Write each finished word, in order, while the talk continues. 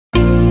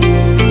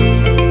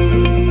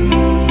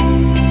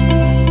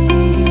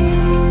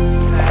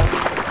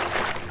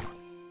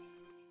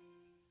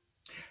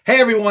Hey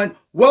everyone,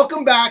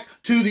 welcome back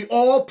to the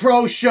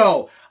AllPro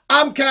Show.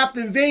 I'm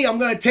Captain V. I'm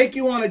going to take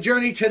you on a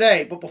journey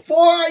today. But before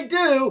I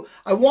do,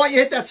 I want you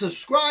to hit that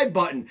subscribe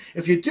button.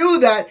 If you do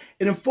that,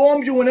 it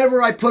informs you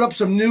whenever I put up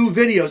some new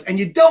videos. And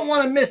you don't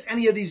want to miss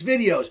any of these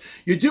videos.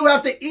 You do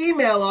have to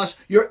email us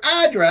your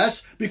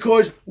address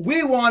because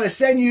we want to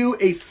send you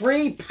a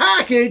free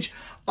package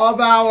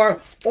of our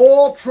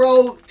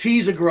AllPro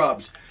teaser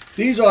grubs.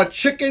 These are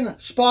chicken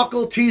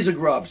sparkle teaser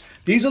grubs.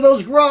 These are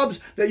those grubs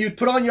that you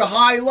put on your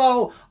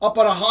high-low up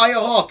on a higher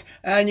hook,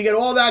 and you get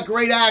all that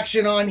great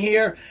action on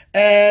here,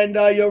 and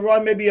you'll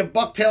run maybe a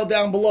bucktail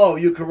down below.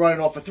 You can run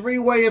it off a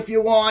three-way if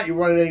you want. You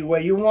run it any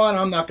way you want.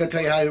 I'm not going to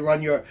tell you how you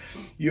run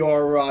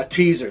your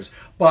teasers.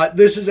 But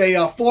this is a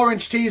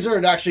 4-inch teaser.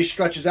 It actually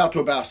stretches out to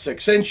about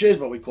 6 inches,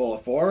 but we call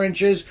it 4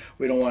 inches.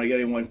 We don't want to get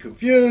anyone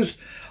confused.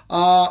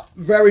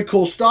 Very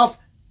cool stuff.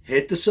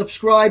 Hit the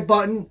subscribe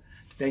button.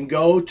 Then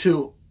go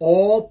to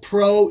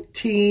AllPro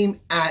Team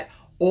at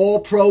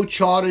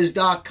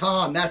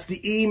allprocharters.com. That's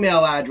the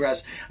email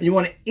address. And you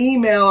want to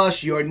email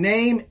us your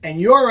name and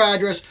your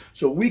address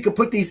so we can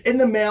put these in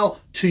the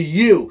mail to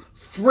you.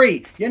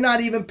 Free. You're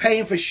not even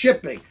paying for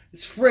shipping.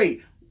 It's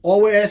free.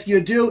 All we ask you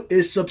to do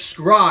is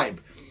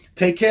subscribe.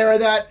 Take care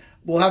of that.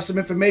 We'll have some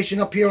information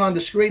up here on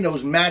the screen.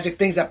 Those magic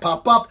things that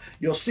pop up.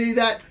 You'll see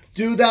that.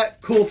 Do that.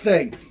 Cool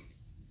thing.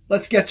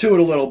 Let's get to it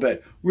a little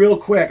bit. Real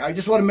quick. I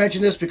just want to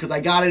mention this because I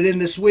got it in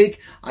this week.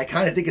 I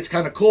kind of think it's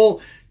kind of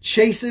cool.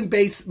 Chasing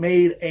Baits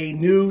made a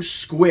new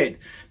squid.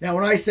 Now,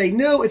 when I say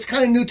new, it's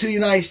kind of new to the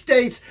United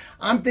States.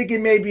 I'm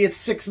thinking maybe it's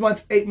 6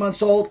 months, 8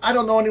 months old. I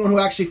don't know anyone who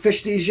actually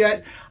fished these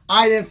yet.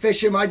 I didn't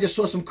fish them. I just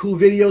saw some cool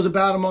videos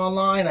about them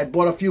online. I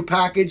bought a few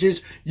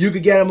packages. You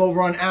could get them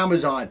over on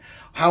Amazon.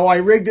 How I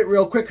rigged it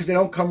real quick, because they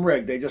don't come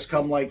rigged. They just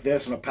come like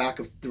this in a pack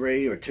of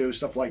 3 or 2,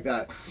 stuff like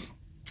that.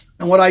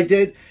 And what I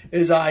did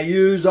is I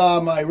used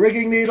my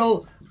rigging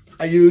needle.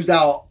 I used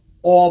our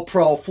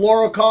AllPro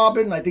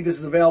fluorocarbon. I think this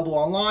is available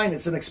online.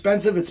 It's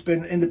inexpensive. It's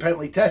been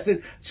independently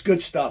tested. It's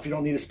good stuff. You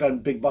don't need to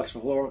spend big bucks for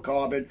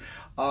fluorocarbon.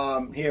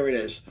 Here it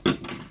is.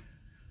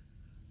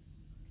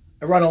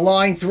 I run a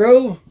line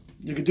through.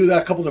 You can do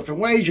that a couple different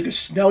ways. You can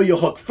snell your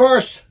hook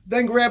first,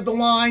 then grab the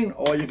line,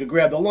 or you can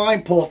grab the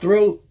line, pull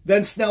through,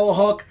 then snell a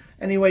hook.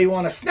 Any way you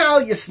want to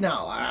snell, you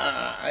snell.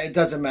 It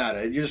doesn't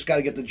matter. You just got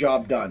to get the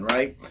job done,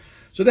 right?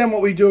 So then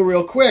what we do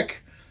real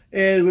quick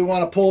is we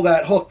want to pull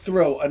that hook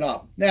through and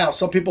up. Now,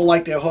 some people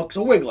like their hooks a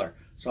wiggler.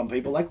 Some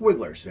people like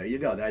wigglers. There you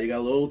go. Now you got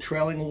a little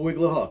trailing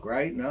wiggler hook,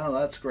 right? No,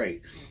 that's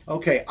great.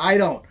 Okay, I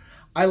don't.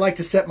 I like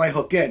to set my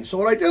hook in. So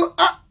what I do,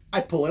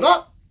 I pull it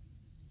up,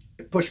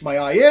 I push my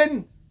eye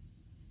in,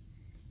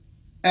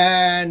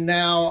 and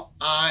now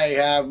I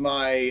have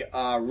my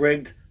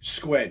rigged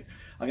squid.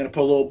 I'm going to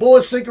put a little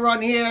bullet sinker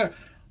on here,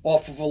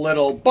 off of a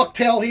little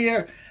bucktail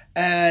here,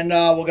 and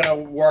we're going to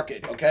work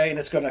it, okay? And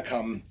it's going to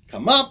come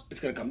up,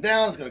 it's going to come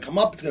down, it's going to come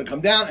up, it's going to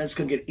come down, and it's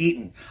going to get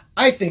eaten.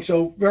 I think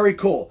so. Very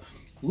cool.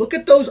 Look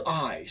at those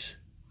eyes.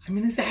 I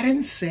mean, is that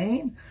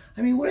insane?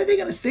 I mean, what are they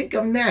going to think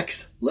of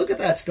next? Look at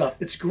that stuff.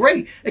 It's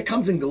great. It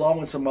comes in glow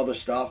and some other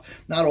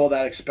stuff. Not all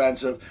that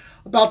expensive.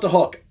 About the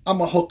hook.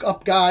 I'm a hook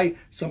up guy.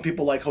 Some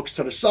people like hooks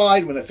to the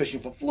side when they're fishing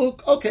for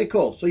fluke. Okay,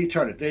 cool. So you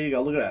turn it. There you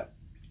go. Look at that.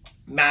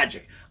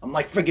 Magic. I'm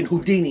like friggin'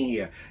 Houdini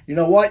here. You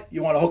know what?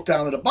 You want to hook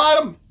down to the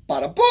bottom?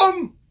 Bada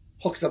boom!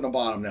 Hook's on the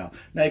bottom now.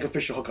 Now you can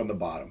fish a hook on the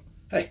bottom.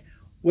 Hey,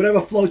 whatever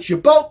floats your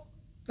boat,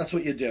 that's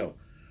what you do.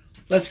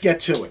 Let's get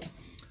to it.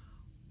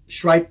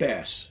 Striped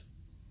bass.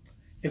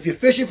 If you're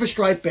fishing for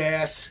striped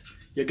bass,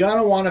 you're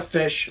going to want to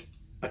fish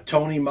a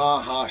Tony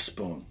Maja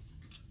Spoon.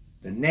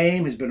 The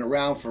name has been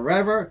around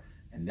forever,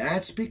 and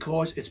that's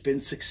because it's been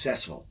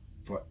successful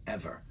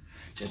forever.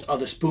 There's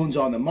other spoons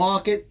on the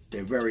market.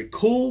 They're very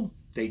cool.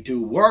 They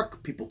do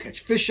work. People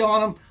catch fish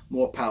on them.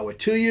 More power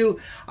to you.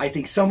 I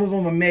think some of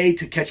them are made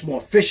to catch more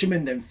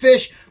fishermen than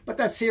fish, but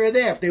that's here or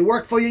there. If they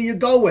work for you, you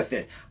go with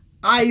it.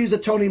 I use a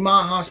Tony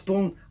Maja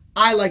spoon.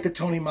 I like the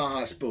Tony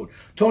Maja spoon.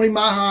 Tony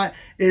Maja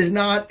is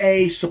not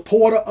a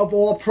supporter of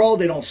AllPro.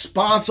 They don't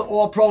sponsor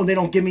AllPro, and they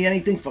don't give me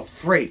anything for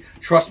free.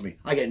 Trust me,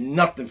 I get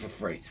nothing for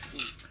free.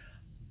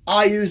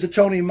 I use the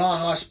Tony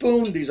Maja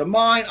spoon. These are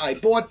mine. I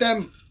bought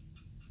them.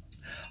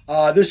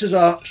 This is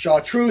a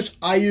chartreuse.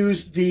 I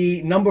use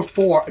the number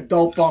 4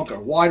 adult bunker.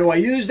 Why do I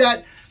use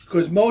that?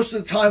 Because most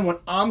of the time when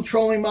I'm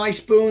trolling my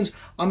spoons,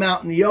 I'm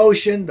out in the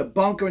ocean. The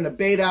bunker and the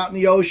bait out in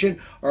the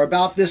ocean are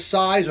about this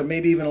size or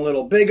maybe even a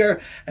little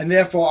bigger. And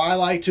therefore, I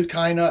like to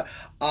kind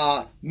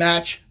of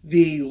match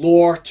the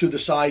lure to the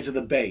size of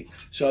the bait.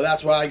 So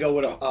that's why I go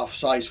with a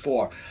size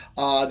 4.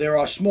 There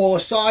are smaller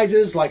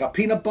sizes like a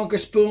peanut bunker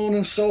spoon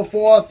and so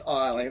forth.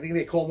 I think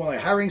they call one a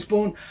herring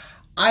spoon.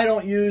 I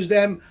don't use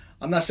them.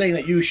 I'm not saying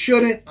that you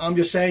shouldn't. I'm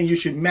just saying you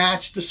should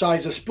match the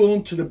size of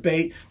spoon to the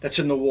bait that's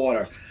in the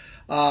water.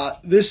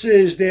 This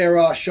is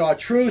their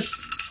chartreuse.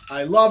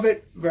 I love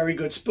it. Very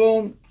good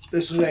spoon.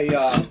 This is a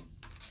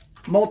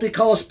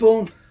multicolor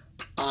spoon.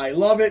 I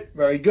love it.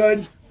 Very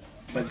good.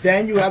 But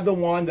then you have the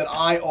one that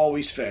I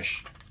always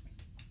fish.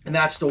 and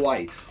that's the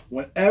white.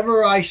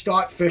 Whenever I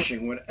start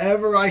fishing,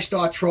 whenever I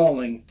start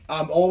trolling,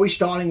 I'm always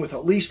starting with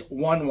at least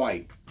one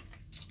white.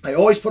 I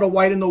always put a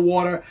white in the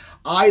water.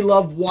 I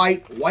love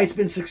white. White's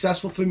been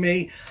successful for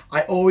me.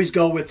 I always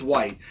go with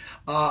white.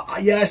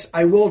 Yes,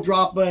 I will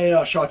drop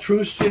a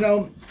chartreuse, you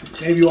know,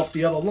 maybe off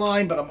the other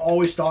line, but I'm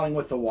always starting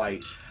with the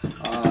white.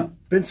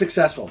 Been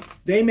successful.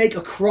 They make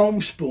a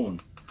chrome spoon.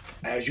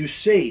 As you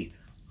see,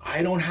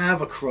 I don't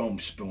have a chrome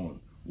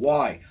spoon.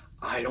 Why?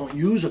 I don't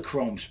use a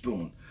chrome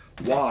spoon.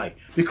 Why?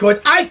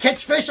 Because I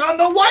catch fish on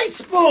the white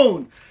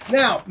spoon.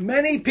 Now,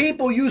 many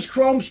people use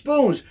chrome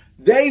spoons.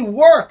 They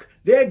work.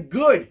 They're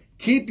good.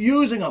 Keep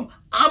using them.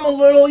 I'm a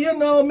little, you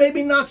know,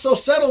 maybe not so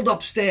settled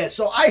upstairs,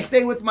 so I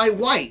stay with my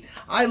white.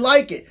 I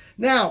like it.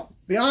 Now,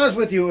 be honest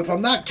with you, if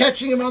I'm not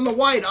catching him on the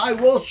white, I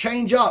will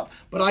change up,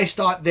 but I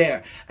start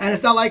there. And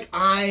it's not like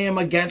I am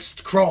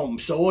against chrome,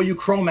 so all you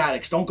chrome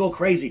addicts, don't go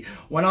crazy.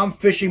 When I'm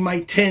fishing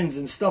my tins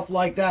and stuff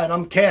like that, and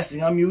I'm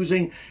casting, I'm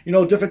using, you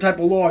know, different type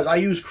of lures. I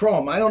use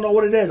chrome. I don't know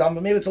what it is.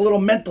 Maybe it's a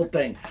little mental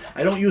thing.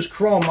 I don't use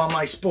chrome on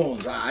my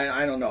spoons.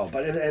 I don't know,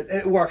 but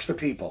it works for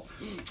people.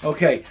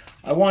 Okay,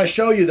 I want to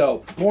show you,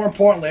 though, more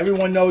importantly,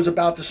 everyone knows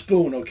about the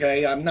spoon,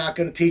 okay? I'm not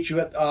going to teach you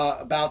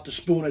about the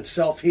spoon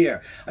itself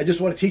here. I just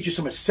want to teach you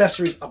some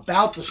accessories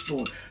about the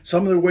spoon,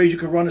 some of the ways you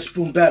can run a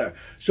spoon better.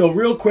 So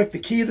real quick, the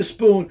key of the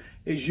spoon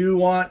is you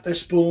want the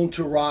spoon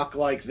to rock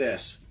like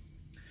this.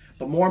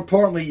 But more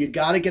importantly, you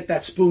got to get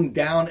that spoon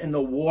down in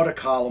the water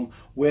column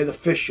where the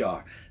fish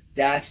are.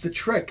 That's the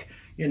trick.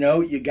 You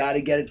know, you got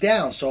to get it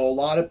down. So a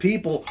lot of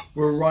people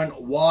will run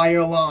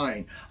wire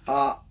line.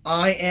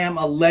 I am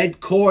a lead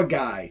core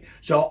guy,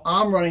 so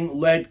I'm running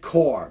lead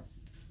core.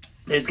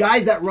 There's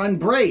guys that run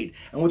braid,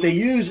 and what they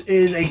use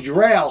is a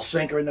drail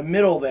sinker in the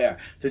middle there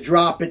to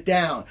drop it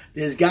down.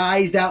 There's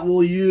guys that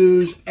will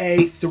use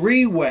a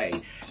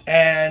three-way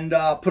and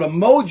put a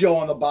mojo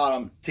on the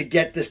bottom to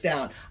get this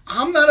down.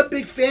 I'm not a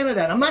big fan of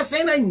that. I'm not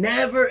saying I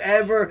never,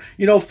 ever,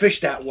 you know, fish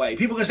that way.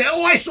 People can say,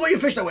 oh, I saw you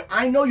fish that way.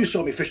 I know you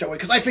saw me fish that way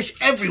because I fish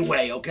every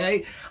way,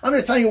 okay? I'm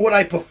just telling you what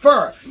I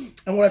prefer.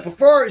 And what I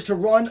prefer is to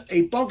run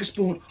a bunker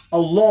spoon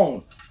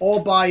alone,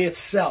 all by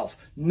itself.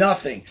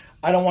 Nothing.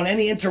 I don't want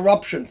any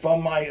interruption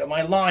from my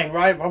line,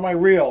 right, from my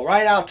reel,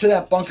 right out to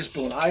that bunker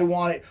spoon. I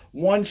want it,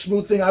 one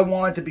smooth thing, I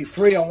want it to be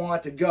free, I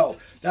want it to go.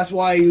 That's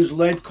why I use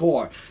lead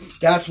core.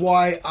 That's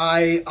why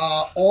I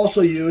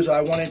also use, I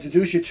want to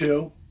introduce you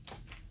to,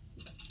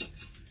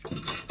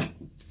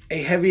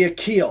 a heavier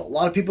keel. A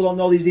lot of people don't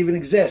know these even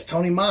exist.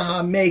 Tony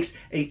Maja makes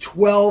a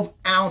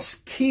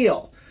 12-ounce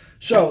keel.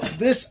 So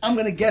this, I'm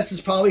going to guess,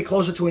 is probably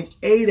closer to an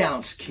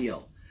 8-ounce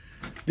keel.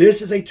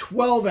 This is a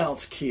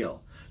 12-ounce keel.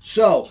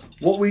 So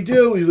what we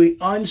do is we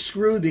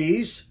unscrew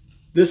these.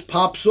 This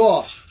pops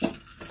off.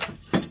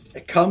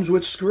 It comes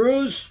with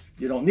screws.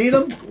 You don't need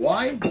them.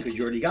 Why? Because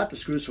you already got the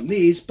screws from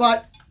these.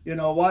 But you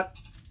know what?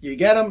 You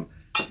get them,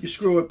 you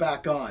screw it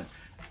back on.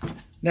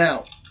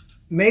 Now,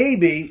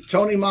 maybe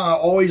Tony Maja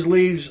always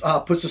leaves,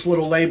 puts this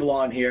little label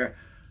on here.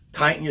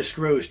 Tighten your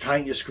screws,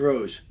 tighten your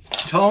screws.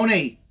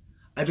 Tony,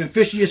 I've been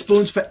fishing your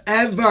spoons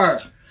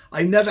forever.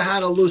 I never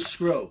had a loose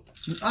screw.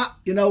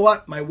 You know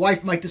what? My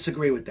wife might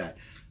disagree with that.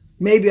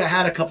 Maybe I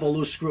had a couple of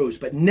loose screws,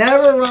 but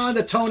never on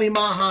the Tony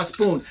Maja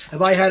spoon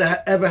have I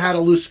ever had a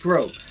loose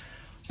screw.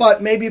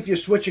 But maybe if you're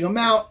switching them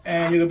out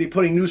and you're going to be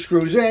putting new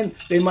screws in,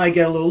 they might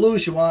get a little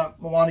loose. You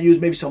want to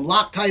use maybe some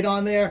Loctite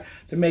on there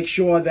to make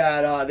sure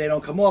that they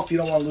don't come off. You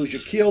don't want to lose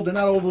your keel. They're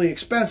not overly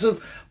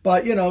expensive,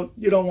 but you know,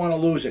 you don't want to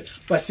lose it.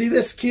 But see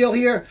this keel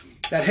here,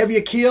 that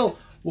heavier keel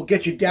will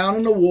get you down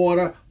in the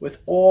water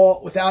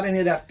without any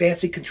of that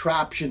fancy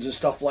contraptions and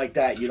stuff like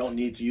that. You don't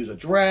need to use a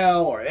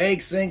drill or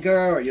egg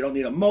sinker, or you don't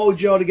need a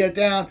mojo to get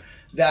down.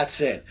 That's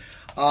it.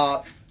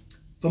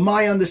 From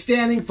my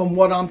understanding, from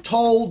what I'm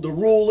told, the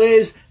rule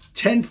is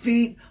 10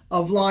 feet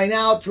of line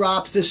out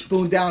drops this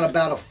spoon down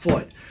about a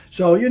foot.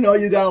 So, you know,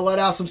 you got to let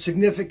out some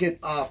significant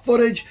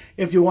footage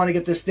if you want to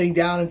get this thing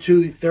down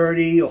into the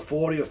 30 or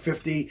 40 or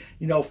 50,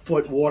 you know,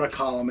 foot water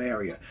column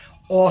area.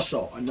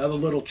 Also, another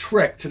little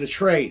trick to the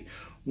trade.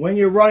 When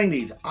you're running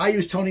these, I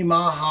use Tony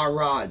Maja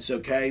rods,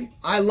 okay?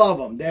 I love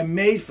them. They're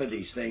made for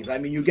these things. I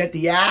mean, you get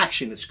the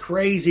action. It's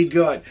crazy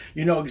good.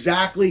 You know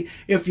exactly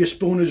if your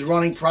spoon is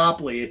running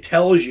properly. It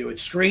tells you. It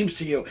screams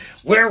to you,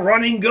 we're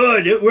running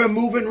good. We're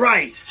moving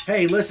right.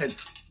 Hey, listen,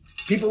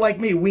 people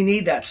like me, we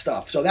need that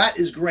stuff. So that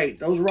is great.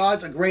 Those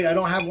rods are great. I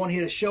don't have one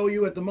here to show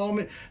you at the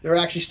moment. They're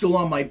actually still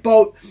on my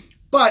boat.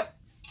 But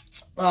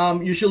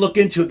you should look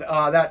into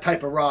that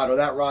type of rod, or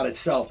that rod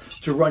itself,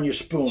 to run your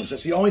spoons.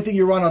 That's the only thing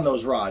you run on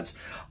those rods,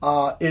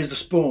 is the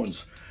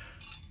spoons.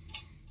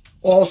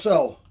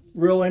 Also,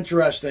 real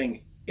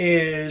interesting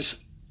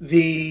is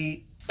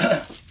the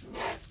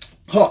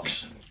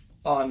hooks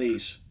on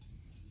these.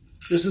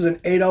 This is an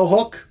 8/0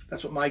 hook.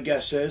 That's what my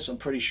guess is. I'm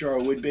pretty sure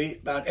it would be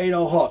about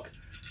 8/0 hook.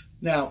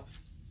 Now,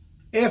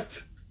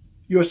 if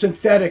your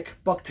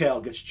synthetic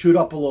bucktail gets chewed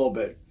up a little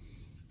bit,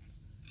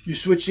 you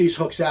switch these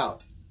hooks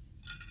out.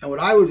 And what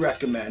I would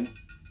recommend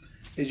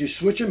is you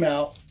switch them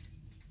out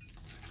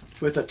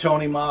with a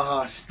Tony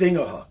Maja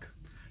stinger hook.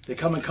 They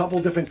come in a couple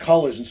different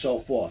colors and so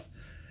forth.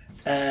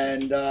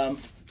 And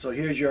so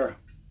here's your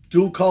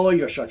dual color,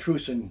 your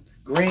chartreuse and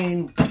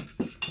green.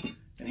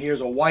 And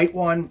here's a white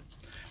one.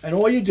 And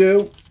all you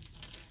do,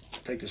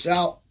 take this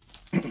out.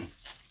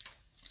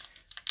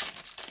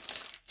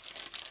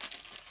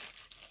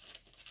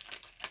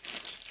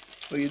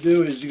 What you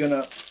do is you're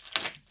going to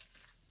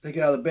take it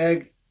out of the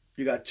bag.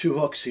 You got 2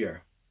 hooks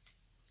here.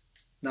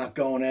 Not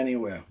going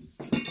anywhere.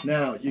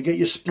 Now, you get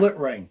your split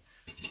ring.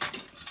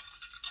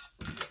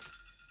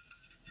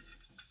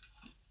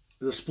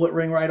 There's a split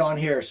ring right on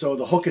here. So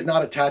the hook is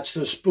not attached to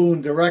the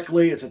spoon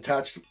directly. It's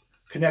attached,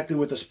 connected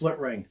with the split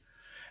ring.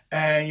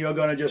 And you're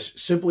going to just,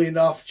 simply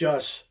enough,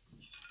 just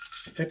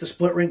hit the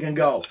split ring and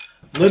go.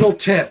 Little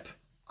tip,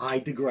 I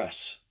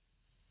digress.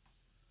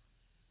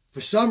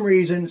 For some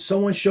reason,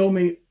 someone showed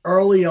me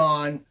early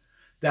on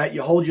that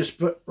you hold your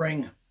split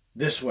ring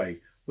this way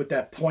with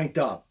that point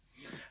up.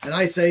 And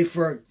I say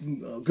for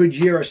a good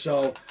year or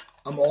so,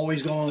 I'm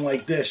always going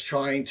like this,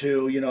 trying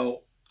to, you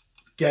know,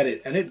 get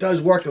it. And it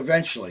does work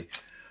eventually,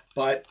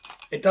 but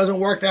it doesn't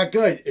work that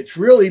good. It's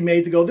really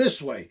made to go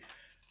this way.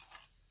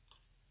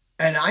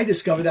 And I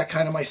discovered that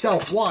kind of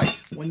myself. Why?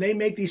 When they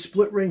make these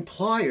split ring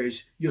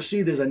pliers, you'll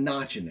see there's a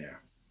notch in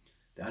there.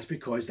 That's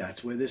because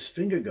that's where this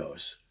finger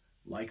goes,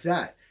 like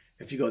that.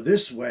 If you go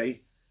this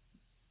way,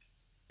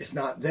 it's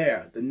not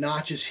there. The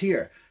notch is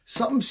here.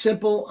 Something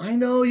simple. I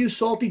know you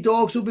salty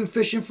dogs who've been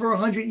fishing for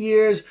 100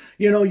 years,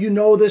 you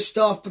know this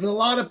stuff, but there's a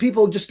lot of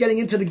people just getting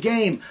into the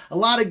game. A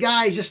lot of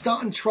guys just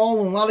starting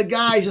trolling. A lot of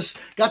guys just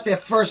got their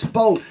first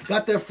boat,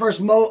 got their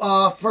first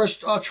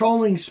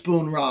trolling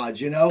spoon rods,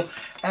 you know,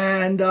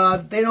 and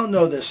they don't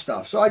know this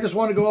stuff. So I just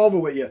want to go over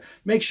with you.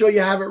 Make sure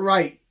you have it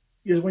right.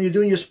 When you're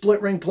doing your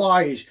split ring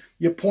pliers,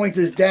 your point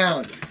is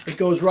down. It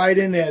goes right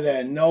in there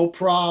then, no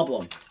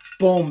problem.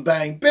 Boom,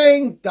 bang,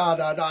 bing, da,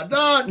 da, da,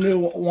 da.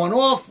 New one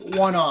off,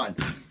 one on.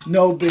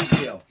 No big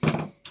deal.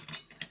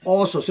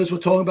 Also, since we're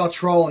talking about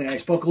trolling, I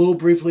spoke a little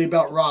briefly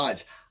about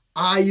rods.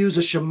 I use a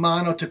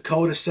Shimano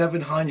Dakota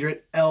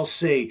 700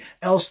 LC.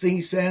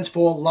 LC stands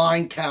for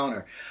line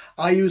counter.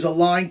 I use a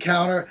line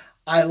counter.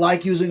 I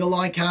like using a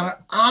line counter.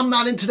 I'm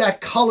not into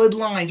that colored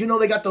lines. You know,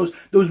 they got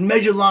those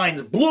measure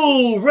lines.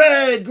 Blue,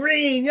 red,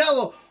 green,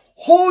 yellow.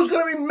 Who's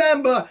going to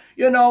remember,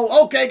 you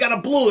know, okay, got a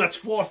blue, that's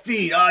 4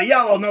 feet.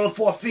 Yellow, another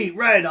 4 feet.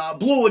 Red,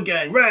 blue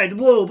again. Red,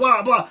 blue,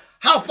 blah, blah.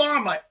 How far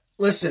am I?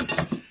 Listen,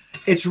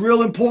 it's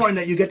real important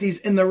that you get these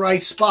in the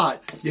right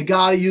spot. You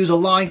got to use a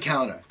line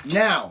counter.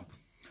 Now,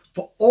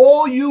 for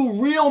all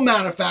you reel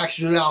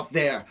manufacturers out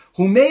there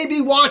who may be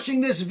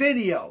watching this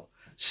video,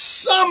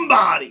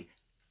 somebody,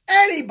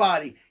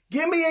 anybody,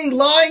 give me a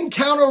line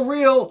counter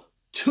reel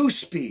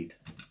 2-speed.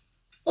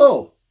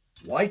 Oh,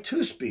 why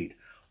 2-speed?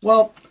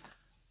 Well,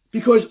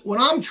 because when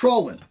I'm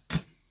trolling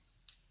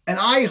and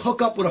I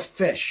hook up with a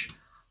fish,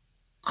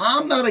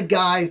 I'm not a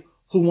guy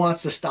who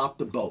wants to stop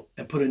the boat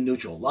and put in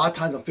neutral. A lot of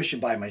times I'm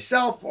fishing by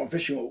myself or I'm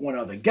fishing with one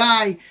other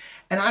guy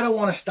and I don't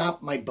want to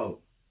stop my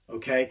boat,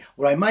 okay?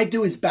 What I might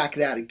do is back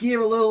it out of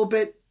gear a little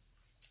bit,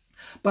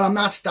 but I'm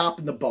not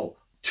stopping the boat.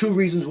 2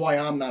 reasons why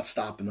I'm not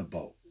stopping the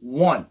boat.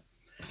 1,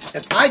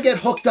 if I get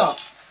hooked up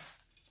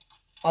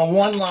on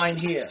one line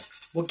here,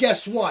 well,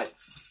 guess what?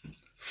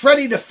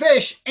 Freddy the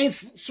fish ain't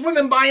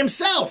swimming by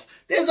himself.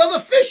 There's other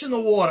fish in the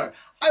water.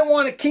 I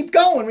want to keep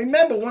going.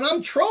 Remember, when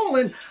I'm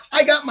trolling,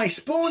 I got my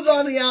spoons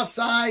on the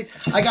outside.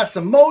 I got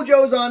some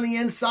mojos on the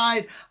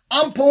inside.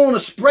 I'm pulling a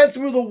spread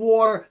through the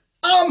water.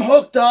 I'm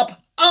hooked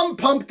up. I'm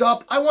pumped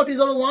up. I want these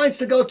other lines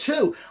to go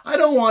too. I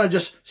don't want to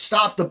just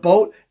stop the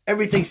boat.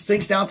 Everything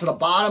sinks down to the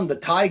bottom. The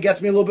tide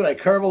gets me a little bit. I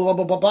curve a little,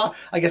 blah, blah, blah, blah.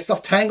 I get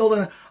stuff tangled,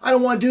 and I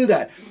don't want to do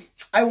that.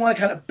 I want to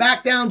kind of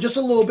back down just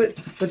a little bit.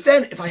 But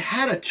then if I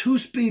had a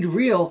 2-speed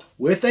reel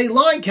with a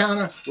line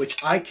counter,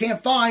 which I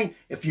can't find,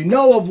 if you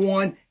know of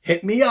one,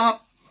 hit me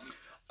up.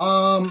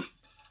 I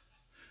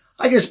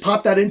just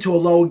pop that into a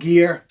low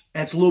gear,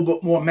 and it's a little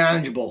bit more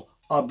manageable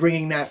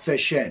bringing that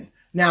fish in.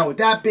 Now, with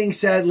that being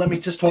said, let me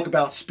just talk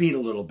about speed a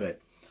little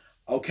bit.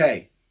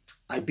 Okay,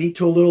 I beat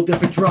to a little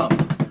different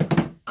drum.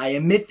 I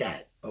admit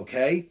that,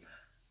 okay?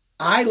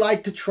 I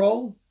like to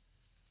troll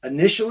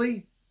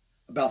initially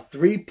about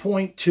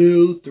 3.2,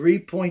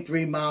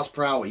 3.3 miles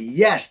per hour.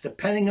 Yes,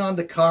 depending on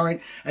the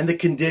current and the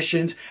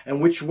conditions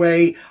and which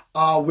way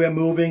we're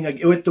moving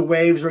with the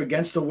waves or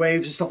against the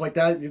waves and stuff like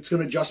that, it's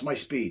going to adjust my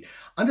speed.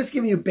 I'm just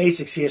giving you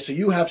basics here so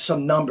you have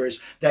some numbers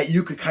that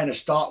you could kind of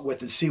start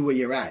with and see where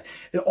you're at.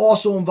 It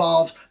also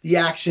involves the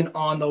action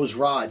on those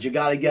rods. You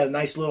got to get a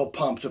nice little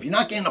pump. So if you're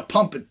not getting a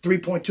pump at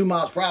 3.2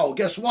 miles per hour,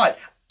 guess what?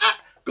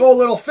 Go a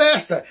little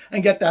faster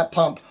and get that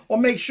pump. Or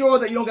make sure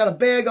that you don't got a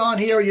bag on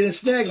here or you didn't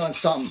snag on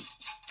something.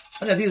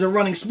 And that these are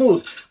running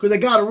smooth, because they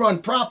got to run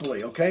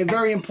properly, okay?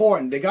 Very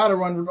important. They got to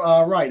run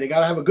right. They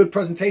got to have a good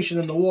presentation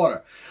in the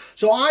water.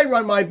 So I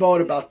run my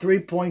boat about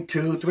 3.2,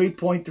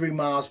 3.3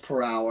 miles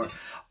per hour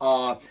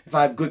if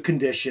I have good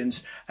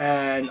conditions.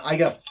 And I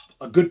get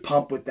a good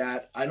pump with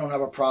that. I don't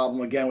have a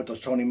problem, again, with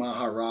those Tony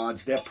Maja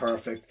rods. They're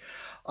perfect.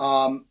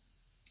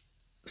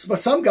 But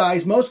some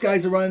guys, most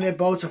guys are running their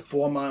boats at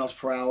 4 miles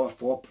per hour,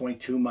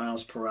 4.2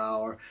 miles per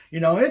hour. You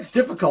know, and it's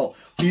difficult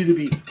for you to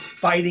be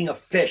fighting a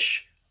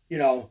fish, you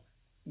know,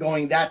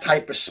 going that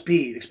type of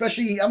speed.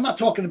 Especially, I'm not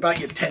talking about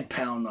your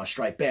 10-pound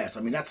striped bass.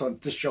 I mean, that's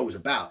what this show is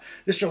about.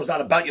 This show is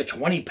not about your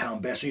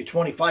 20-pound bass or your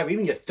 25, or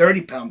even your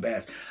 30-pound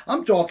bass.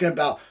 I'm talking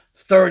about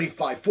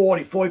 35,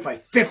 40,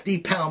 45,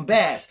 50-pound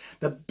bass.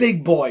 The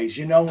big boys,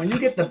 you know. When you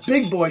get the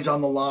big boys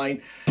on the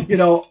line, you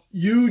know,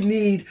 you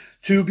need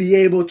to be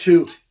able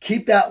to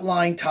keep that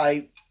line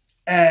tight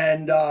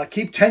and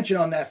keep tension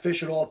on that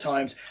fish at all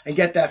times and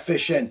get that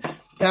fish in.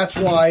 That's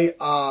why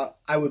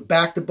I would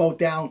back the boat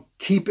down,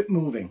 keep it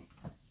moving.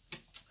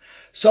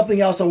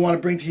 Something else I want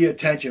to bring to your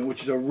attention,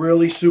 which is a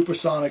really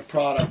supersonic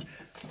product.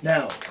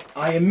 Now,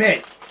 I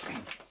admit,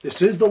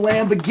 this is the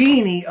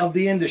Lamborghini of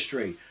the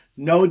industry.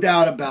 No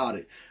doubt about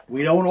it.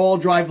 We don't all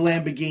drive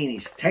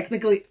Lamborghinis.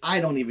 Technically, I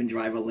don't even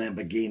drive a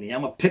Lamborghini.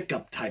 I'm a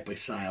pickup type of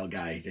style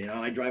guy. You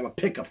know, I drive a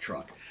pickup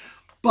truck.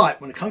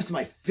 But when it comes to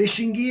my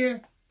fishing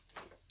gear,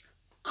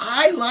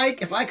 I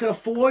like, if I could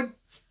afford,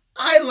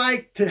 I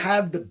like to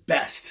have the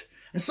best.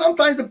 And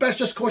sometimes the best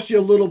just costs you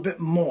a little bit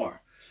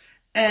more.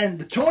 And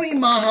the Tony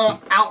Maja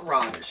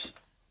Outrodders,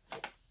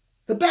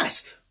 the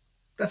best.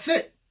 That's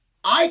it.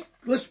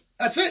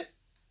 That's it.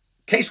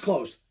 Case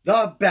closed.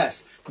 The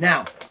best.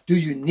 Now, do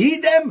you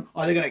need them?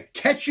 Are they going to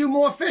catch you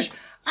more fish?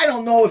 I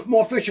don't know if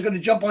more fish are going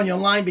to jump on your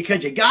line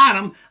because you got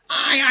them.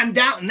 I'm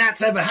doubting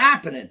that's ever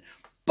happening.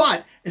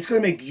 But it's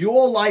going to make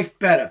your life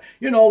better.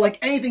 You know, like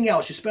anything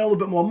else, you spend a little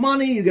bit more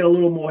money, you get a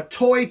little more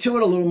toy to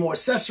it, a little more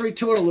accessory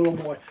to it, a little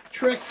more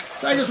trick.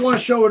 So I just want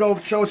to show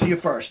it to you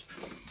first.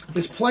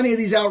 There's plenty of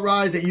these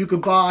outrodders that you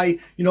could buy.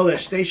 You know, they're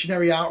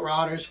stationary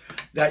outrodders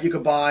that you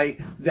could buy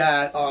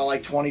that are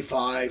like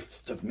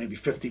 25 to maybe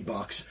 50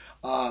 bucks.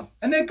 And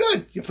they're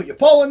good. You put your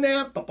pole in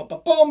there,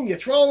 boom, you're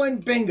trolling,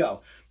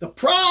 bingo. The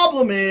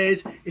problem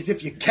is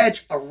if you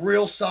catch a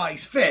real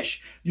size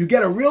fish, you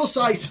get a real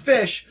size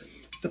fish,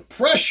 the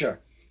pressure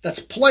that's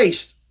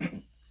placed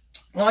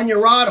on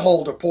your rod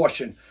holder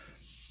portion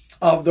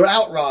of the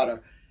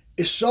outroder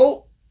is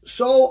so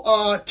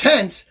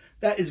tense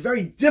that it's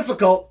very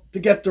difficult to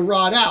get the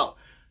rod out.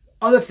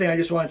 Other thing, I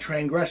just want to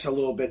transgress a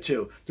little bit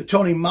too. The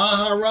Tony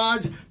Maja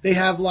rods, they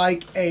have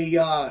like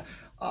a,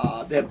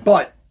 their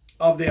butt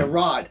of their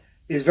rod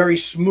is very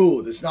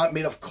smooth. It's not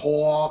made of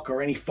cork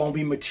or any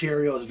foamy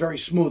material. It's very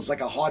smooth. It's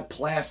like a hard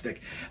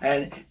plastic,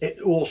 and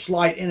it will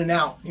slide in and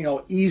out, you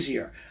know,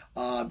 easier.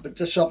 But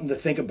just something to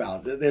think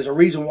about. There's a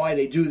reason why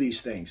they do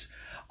these things.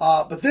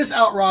 But this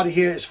outrod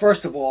here is,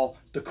 first of all,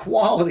 the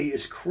quality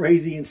is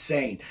crazy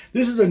insane.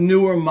 This is a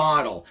newer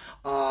model.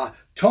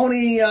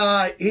 Tony,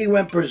 he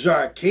went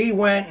berserk. He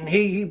went and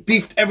he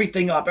beefed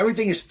everything up.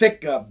 Everything is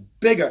thicker,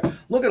 bigger.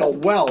 Look at a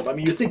weld. I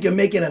mean, you think you're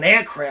making an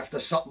aircraft or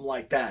something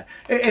like that.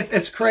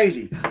 It's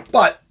crazy.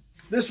 But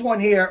this one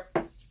here,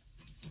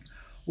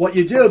 what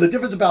you do, the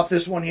difference about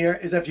this one here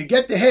is if you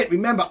get the hit,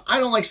 remember, I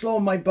don't like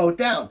slowing my boat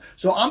down.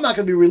 So I'm not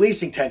going to be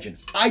releasing tension.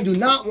 I do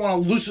not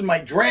want to loosen my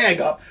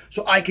drag up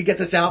so I could get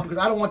this out because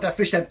I don't want that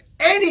fish to have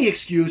any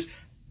excuse,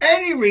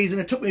 any reason.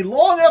 It took me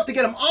long enough to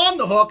get him on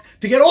the hook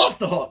to get off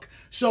the hook.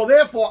 So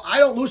therefore, I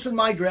don't loosen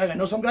my drag. I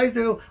know some guys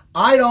do.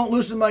 I don't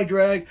loosen my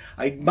drag.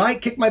 I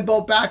might kick my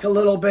boat back a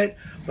little bit,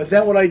 but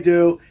then what I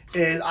do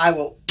is I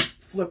will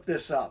flip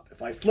this up.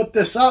 If I flip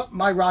this up,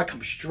 my rod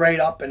comes straight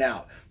up and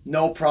out.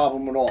 No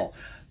problem at all.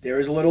 There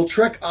is a little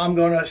trick I'm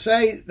going to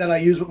say that I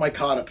use with my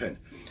cotter pin.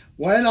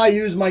 When I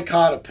use my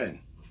cotter pin,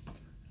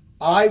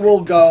 I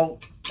will go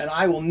and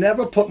I will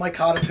never put my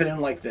cotter pin in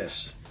like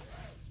this.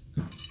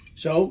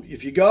 So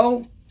if you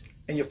go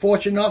and you're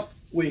fortunate enough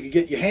where you can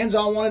get your hands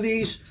on one of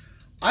these,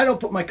 I don't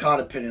put my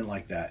cotter pin in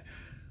like that.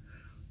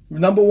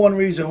 Number one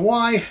reason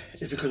why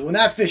is because when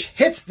that fish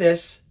hits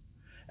this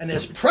and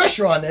there's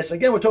pressure on this,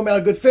 again, we're talking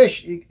about a good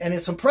fish, and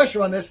there's some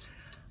pressure on this,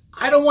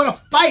 I don't want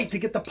to fight to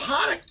get the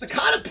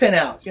cotter pin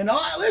out. You know,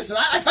 listen,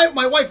 I fight with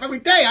my wife every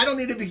day. I don't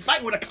need to be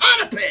fighting with a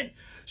cotter pin.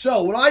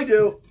 So what I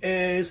do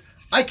is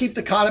I keep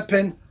the cotter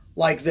pin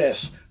like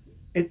this.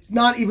 It's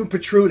not even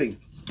protruding,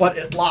 but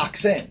it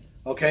locks in,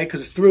 okay,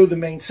 because it's through the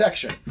main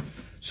section.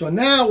 So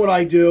now what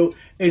I do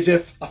is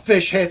if a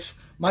fish hits,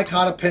 my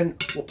cotter pin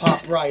will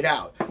pop right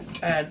out,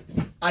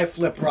 and I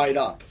flip right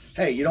up.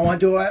 Hey, you don't want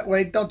to do it that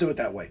way? Don't do it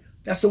that way.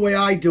 That's the way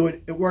I do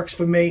it. It works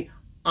for me.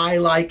 I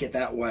like it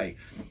that way.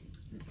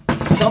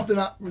 Something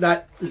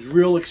that is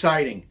real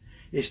exciting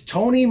is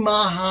Tony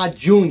Maja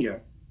Jr.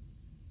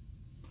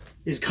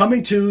 is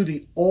coming to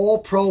the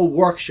AllPro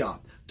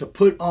workshop to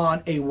put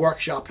on a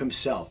workshop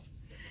himself.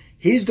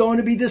 He's going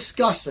to be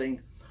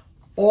discussing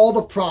all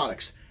the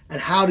products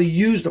and how to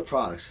use the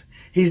products.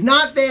 He's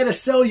not there to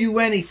sell you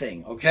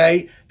anything,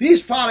 okay?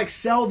 These products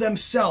sell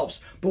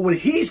themselves. But what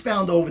he's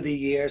found over the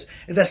years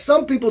is that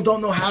some people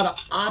don't know how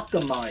to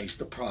optimize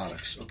the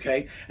products,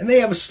 okay? And they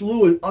have a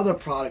slew of other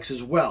products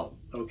as well,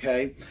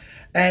 okay?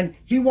 And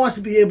he wants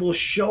to be able to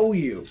show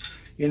you,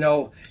 you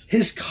know,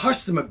 his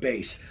customer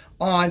base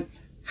on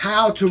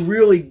how to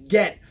really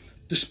get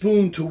the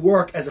spoon to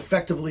work as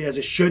effectively as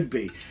it should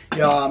be.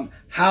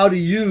 How to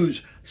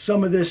use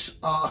some of this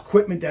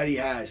equipment that he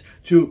has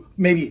to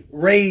maybe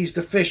raise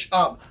the fish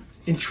up,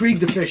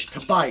 intrigue the fish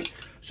to bite.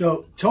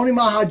 So Tony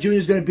Maja Jr.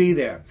 is going to be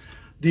there.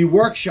 The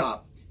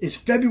workshop is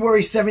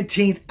February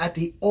 17th at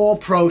the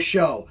AllPro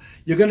show.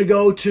 You're going to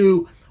go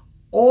to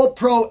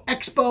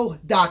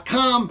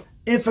allproexpo.com.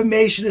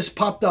 Information is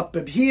popped up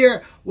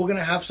here. We're going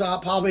to have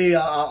probably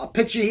a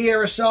picture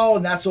here or so,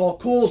 and that's all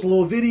cool. It's a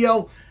little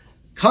video.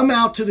 Come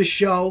out to the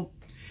show.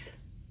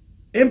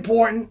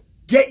 Important,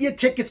 get your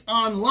tickets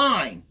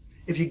online.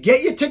 If you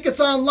get your tickets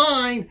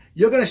online,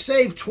 you're going to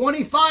save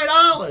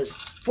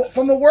 $25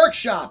 from the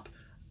workshop.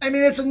 I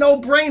mean, it's a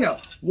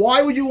no-brainer.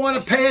 Why would you want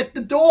to pay at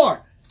the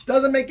door?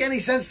 Doesn't make any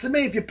sense to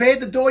me. If you pay at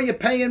the door, you're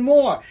paying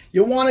more.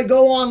 You want to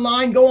go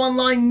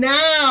online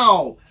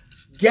now.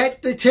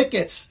 Get the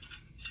tickets.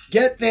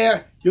 Get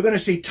there. You're going to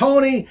see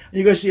Tony, and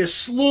you're going to see a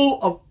slew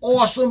of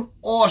awesome,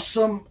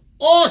 awesome,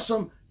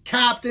 awesome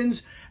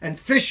captains and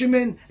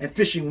fishermen and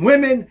fishing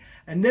women,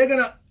 and they're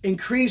going to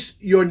increase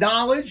your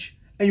knowledge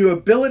and your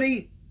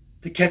ability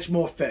to catch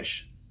more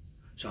fish.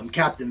 So I'm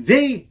Captain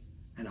V,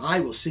 and I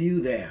will see you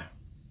there.